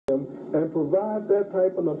and provide that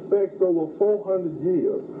type of effect over 400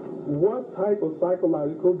 years, what type of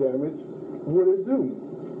psychological damage would it do?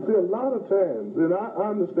 See, a lot of times, and I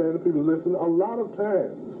understand the people listen, a lot of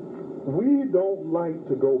times, we don't like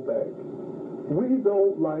to go back. We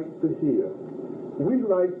don't like to hear. We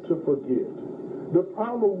like to forget. The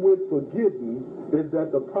problem with forgetting is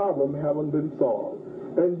that the problem haven't been solved.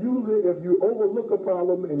 And usually if you overlook a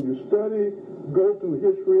problem and you study, go through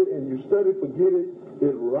history and you study, forget it,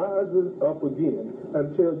 it rises up again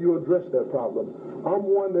until you address that problem. I'm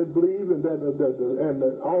one that believes in that,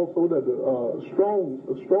 also that the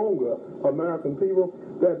stronger American people,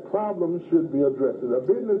 that problems should be addressed. A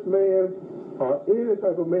businessman or any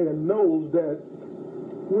type of man knows that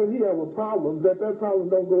when he have a problem, that problem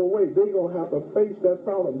don't go away. They're going to have to face that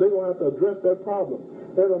problem. They're going to have to address that problem.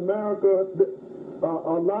 In America,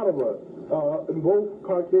 a lot of us, both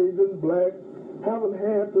Caucasians, blacks, haven't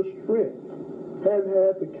had the strength, haven't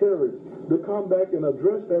had the courage to come back and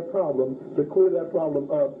address that problem, to clear that problem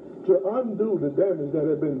up, to undo the damage that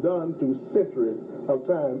had been done through centuries of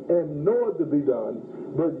time and know it to be done,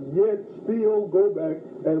 but yet still go back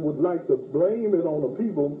and would like to blame it on the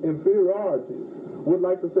people inferiority, would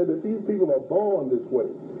like to say that these people are born this way.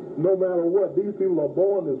 No matter what, these people are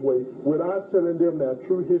born this way without telling them their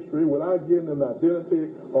true history, without giving them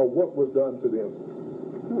identity or what was done to them.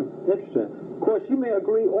 Interesting. Of course, you may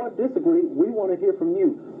agree or disagree. We want to hear from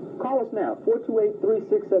you. Call us now,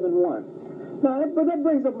 428-3671. Now, but that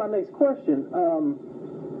brings up my next question.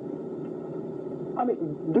 I mean,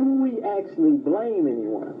 do we actually blame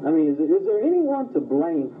anyone? I mean, is there anyone to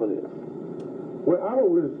blame for this? Well, I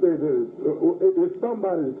don't really say that it's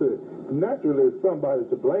somebody to, naturally it's somebody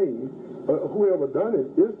to blame. Whoever done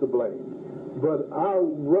it is to blame. But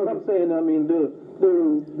I'm saying, I mean, do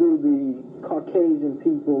the Caucasian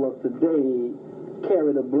people of today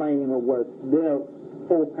carry the blame of what their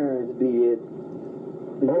foreparents did?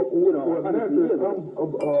 Naturally, I'm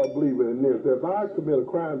a believer in this. If I commit a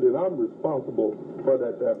crime, then I'm responsible for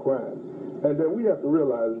that crime. And then we have to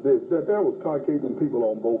realize this, that there was Caucasian people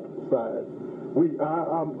on both sides.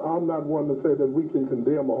 I'm not one to say that we can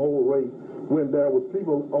condemn a whole race when there was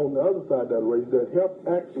people on the other side of that race that helped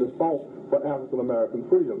actually fought for African American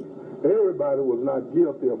freedom. Everybody was not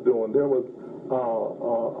guilty of doing. There was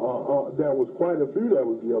quite a few that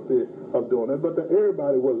was guilty of doing it, but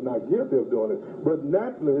everybody was not guilty of doing it. But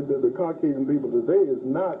naturally, the Caucasian people today is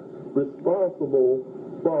not responsible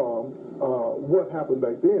for what happened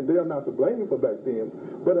back then. They are not to blame for back then.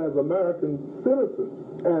 But as American citizens,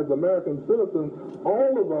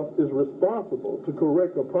 all of us is responsible to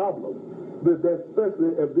correct a problem. That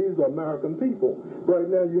especially if these are American people. Right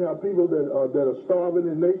now you have people that are starving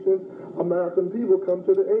in nations. American people come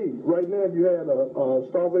to the aid. Right now you had a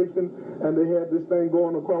starvation, and they had this thing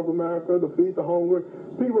going across America to feed the hungry.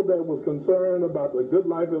 People that was concerned about the good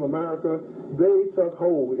life in America, they took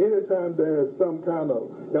hold. Anytime there's some kind of,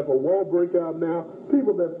 if a war break out now,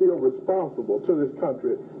 people that feel responsible to this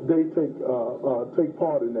country, they take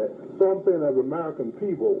part in that. So I'm saying as American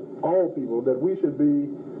people, all people, that we should be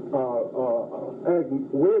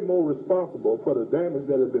way more responsible for the damage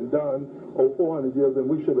that has been done over 400 years, and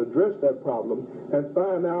we should address that problem and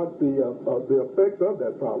find out the effects of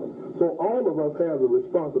that problem. So all of us have a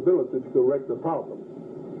responsibility to correct the problem.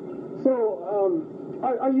 So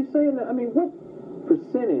are you saying that, I mean, what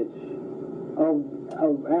percentage of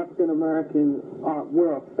African Americans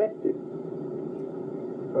were affected?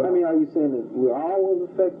 I mean, are you saying that we're all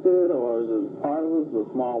affected, or is it part of us, a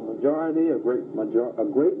small majority, a great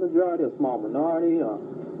majority, a small minority?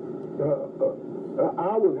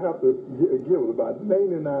 I would have to give it about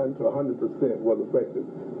 99 to 100% was affected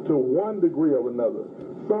to one degree or another.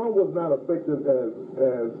 Some was not affected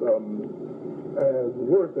as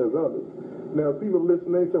worse as others. Now, people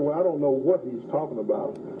listen, they say, well, I don't know what he's talking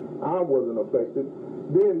about. I wasn't affected.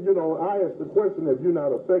 Then, I ask the question, if you're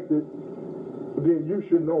not affected, then you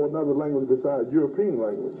should know another language besides European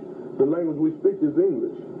language. The language we speak is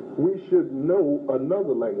English. We should know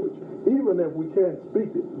another language, even if we can't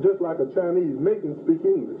speak it. Just like a Chinese may can speak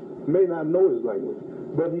English, may not know his language,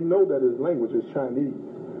 but he know that his language is Chinese.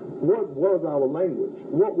 What was our language?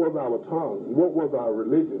 What was our tongue? What was our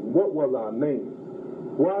religion? What was our name?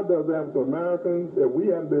 Why does African Americans, if we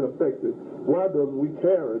haven't been affected, why does we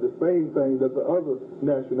carry the same thing that the other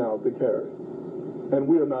nationality carry? And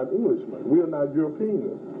we are not Englishmen. We are not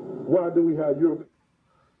Europeans. Why do we have Europe?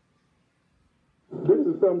 This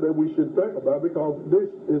is something that we should think about, because this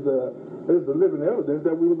is the living evidence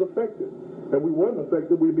that we was affected. If we weren't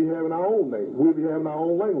affected, we'd be having our own name. We'd be having our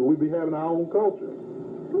own language. We'd be having our own culture.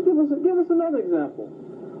 Give us another example.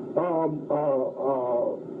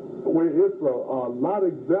 where it's a lot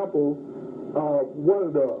of examples. One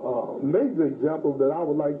of the major examples that I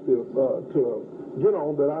would like to get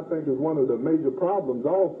on that I think is one of the major problems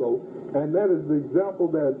also, and that is the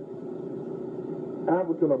example that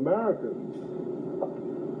African Americans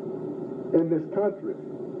in this country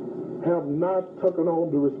have not taken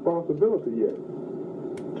on the responsibility yet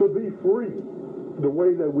to be free the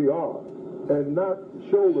way that we are and not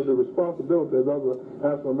shoulder the responsibility as other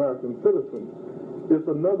African American citizens. It's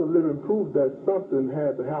another living proof that something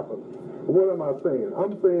had to happen. What am I saying?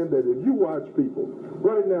 I'm saying that if you watch people,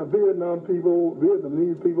 right now, Vietnamese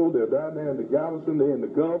people, they're down there in the Galveston, they're in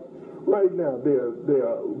the Gulf. Right now, they're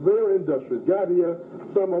very industrious. Got here,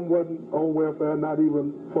 some of them wasn't on welfare, not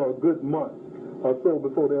even for a good month or so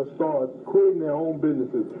before they'll start creating their own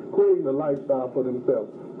businesses, creating a lifestyle for themselves.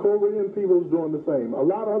 Korean people's doing the same. A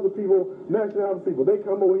lot of other people, nationality people, they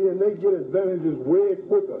come over here and they get advantages way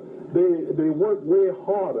quicker. They work way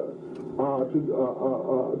harder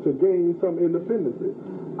to gain some independence.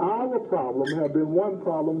 Our problem has been one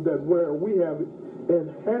problem that where we have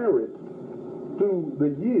inherited through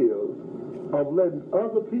the years of letting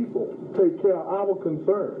other people take care of our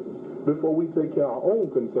concerns before we take care of our own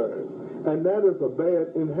concerns. And that is a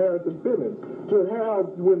bad inherited feeling. To have,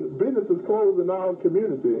 when businesses close in our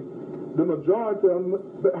community, the majority of them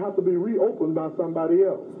have to be reopened by somebody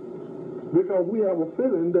else. Because we have a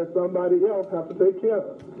feeling that somebody else has to take care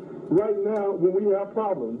of. Right now, when we have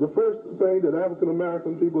problems, the first thing that African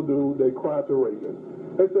American people do, they cry to Reagan.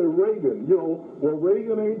 They say, Reagan, well,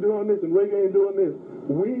 Reagan ain't doing this and Reagan ain't doing this.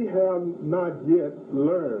 We have not yet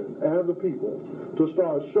learned as a people to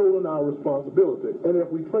start shouldering our responsibility. And if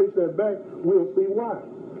we trace that back, we'll see why.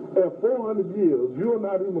 At 400 years, you're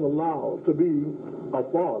not even allowed to be a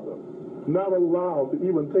father, not allowed to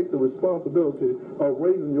even take the responsibility of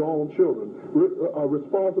raising your own children, a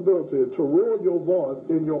responsibility to roll your voice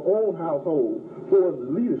in your own household for its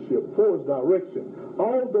leadership, for its direction.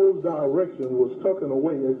 All those directions was taken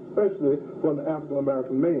away, especially from the African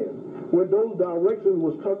American man. When those directions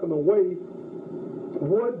was taken away,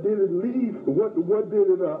 what did it leave? What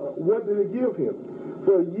did it give him?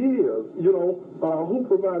 For years, who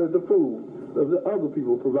provided the food? The other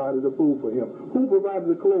people provided the food for him. Who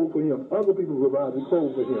provided the clothes for him? Other people provided the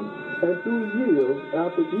clothes for him. And through years,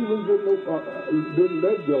 after even didn't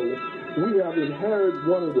let go, we have inherited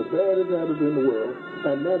one of the baddest habits in the world,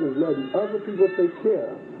 and that is letting other people take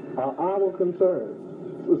care of our concerns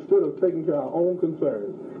instead of taking care of our own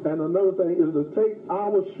concerns. And another thing is to take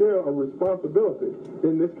our share of responsibility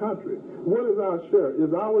in this country. What is our share?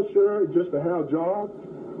 Is our share just to have jobs?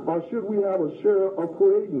 Or should we have a share of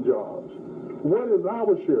creating jobs? What is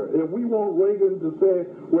our share? If we want Reagan to say,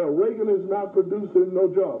 well, Reagan is not producing no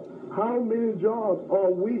jobs, how many jobs are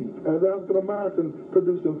we as African Americans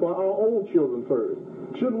producing for our own children first?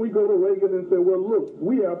 Shouldn't we go to Reagan and say, well, look,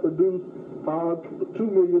 we have produced 2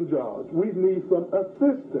 million jobs. We need some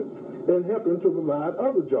assistance in helping to provide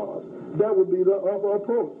other jobs. That would be the other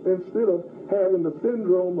approach, instead of having the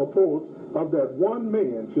syndrome approach of that one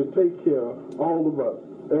man should take care of all of us.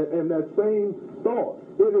 And that same thought,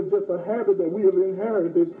 it is just a habit that we have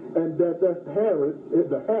inherited, and that habit is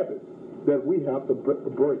the habit that we have to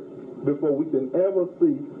break before we can ever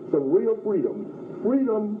see some real freedom.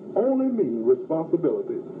 Freedom only means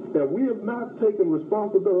responsibility. If we have not taken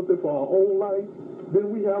responsibility for our own life, then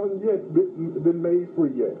we haven't yet been made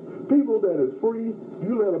free yet. People that is free,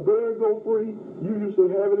 you let a bird go free, you used to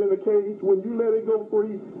have it in a cage. When you let it go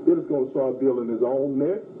free, it is going to start building its own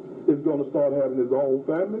net. It's going to start having its own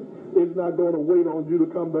family. It's not going to wait on you to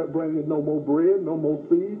come back bringing no more bread, no more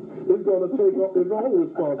seeds. It's going to take up its own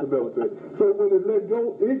responsibility. So when it let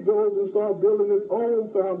go, it goes and starts building its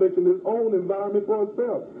own foundation, its own environment for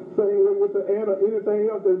itself. Same way with the ant or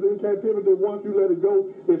anything else that's in captivity, once you let it go,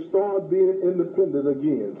 it starts being independent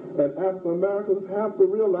again. And African Americans have to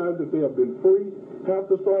realize that they have been free, have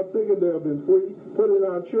to start thinking they have been free, put in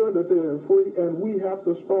our children that they are free, and we have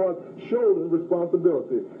to start shouldering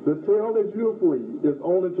responsibility. The tell that you're free is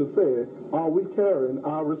only to say, are we carrying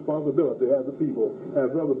our responsibility as a people,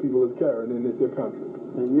 as other people is carrying in this country?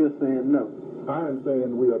 And you're saying no. I am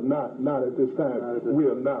saying we are not at this time. We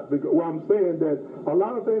are not. Because, well, I'm saying that a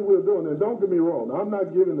lot of things we're doing, and don't get me wrong, I'm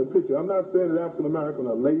not giving the picture. I'm not saying that African Americans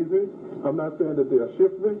are lazy. I'm not saying that they are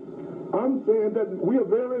shiftless. I'm saying that we are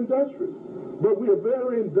very industrious. But we are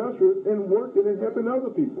very industrious in working and helping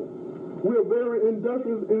other people. We are very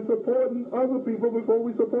industrious in supporting other people before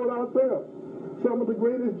we support ourselves. Some of the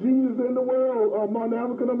greatest geniuses in the world are among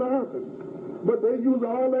African Americans. But they use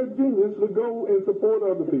all that genius to go and support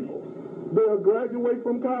other people. They'll graduate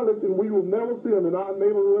from college and we will never see them in our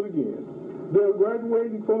neighborhood again. They're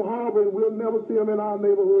graduating from Harvard and we'll never see them in our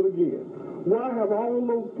neighborhood again. Why have all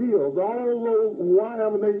those skills, why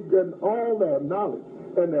haven't they gotten all their knowledge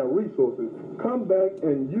and their resources come back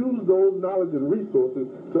and use those knowledge and resources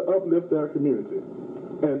to uplift their community?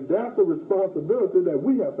 And that's a responsibility that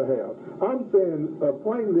we have to have. I'm saying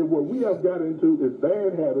plainly what we have got into is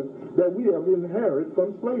bad habits that we have inherited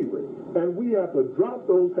from slavery. And we have to drop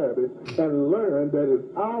those habits and learn that it's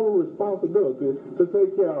our responsibility to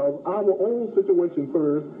take care of our own situation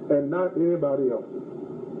first and not anybody else's.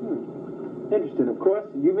 Interesting. Of course,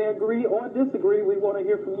 you may agree or disagree. We want to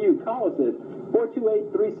hear from you. Call us at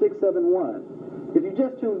 428-3671. If you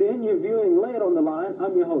just tuned in, you're viewing Lay It on the Line.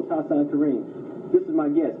 I'm your host, Hassan Karim. This is my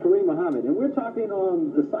guest, Karim Muhammad, and we're talking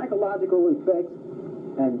on the psychological effects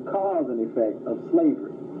and cause and effect of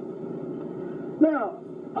slavery. Now,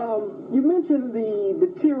 you mentioned the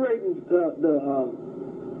deteriorating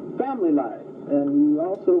family life, and you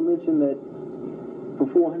also mentioned that for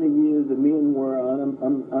 400 years the men were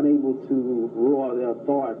unable to rule their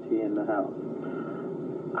authority in the house.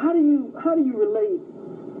 How do you relate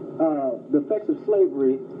the effects of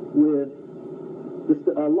slavery with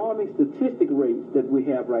the alarming statistic rates that we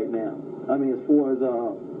have right now? I mean, as far as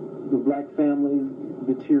the black families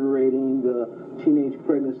deteriorating, the teenage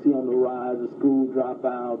pregnancy on the rise, the school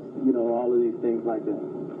dropouts, all of these things like that.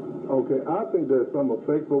 Okay, I think there's some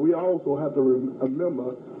effects, but we also have to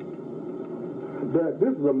remember that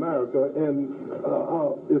this is America, and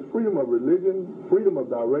it's freedom of religion, freedom of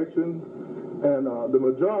direction, and the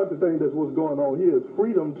majority thing that's what's going on here is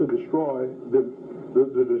freedom to destroy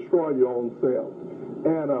your own self.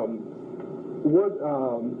 And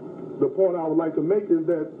the point I would like to make is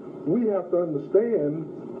that we have to understand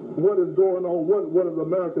what is going on, what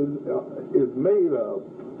America is made of,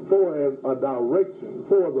 for as a direction,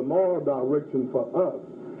 for as a moral direction for us.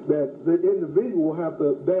 That the individual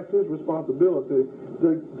that's his responsibility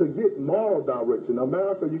to get moral direction.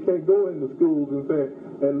 America, you can't go into schools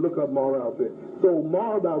and look up morality. So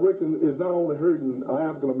moral direction is not only hurting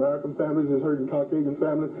African American families, it's hurting Caucasian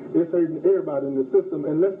families, it's hurting everybody in the system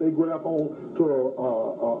unless they grab on to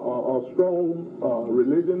a strong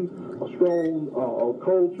religion, a strong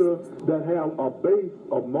culture that have a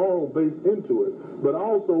moral base into it. But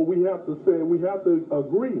also we have to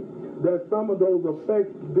agree that some of those effects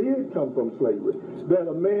did come from slavery. That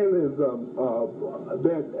a man is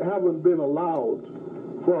that haven't been allowed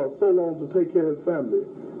for so long to take care of his family,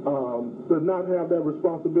 to not have that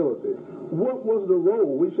responsibility. What was the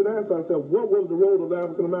role? We should ask ourselves, what was the role of the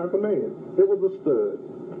African American man? It was a stud.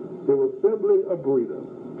 It was simply a breeder.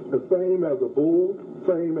 The same as a bull,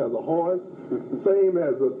 same as a horse, same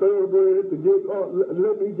as a thoroughbred. Is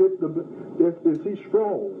he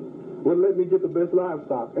strong? Well, let me get the best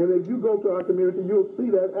livestock. And if you go to our community, you'll see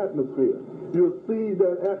that atmosphere. You'll see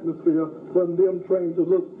that atmosphere from them trained to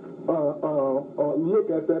look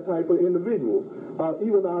at that type of individual.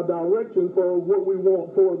 Even our direction for what we want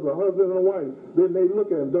for the husband and wife, then they look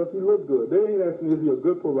at him. Does he look good? They ain't asking, is he a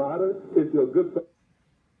good provider? Is he a good...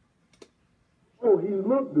 Oh, he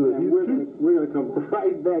looked good. And we're going to come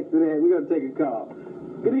right back to that. We're going to take a call.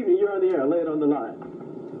 Good evening. You're on the air. Lay it on the line.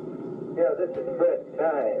 Yeah, this is Fred.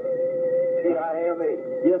 Time.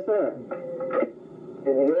 T-I-M-E. Yes, sir.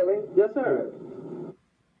 Can you hear me? Yes, sir.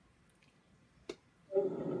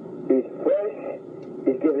 He's fresh.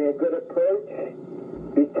 He's giving a good approach.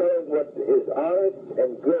 He's telling what is honest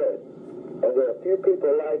and good. And there are few people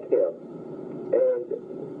like him. And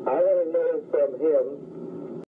I want to know from him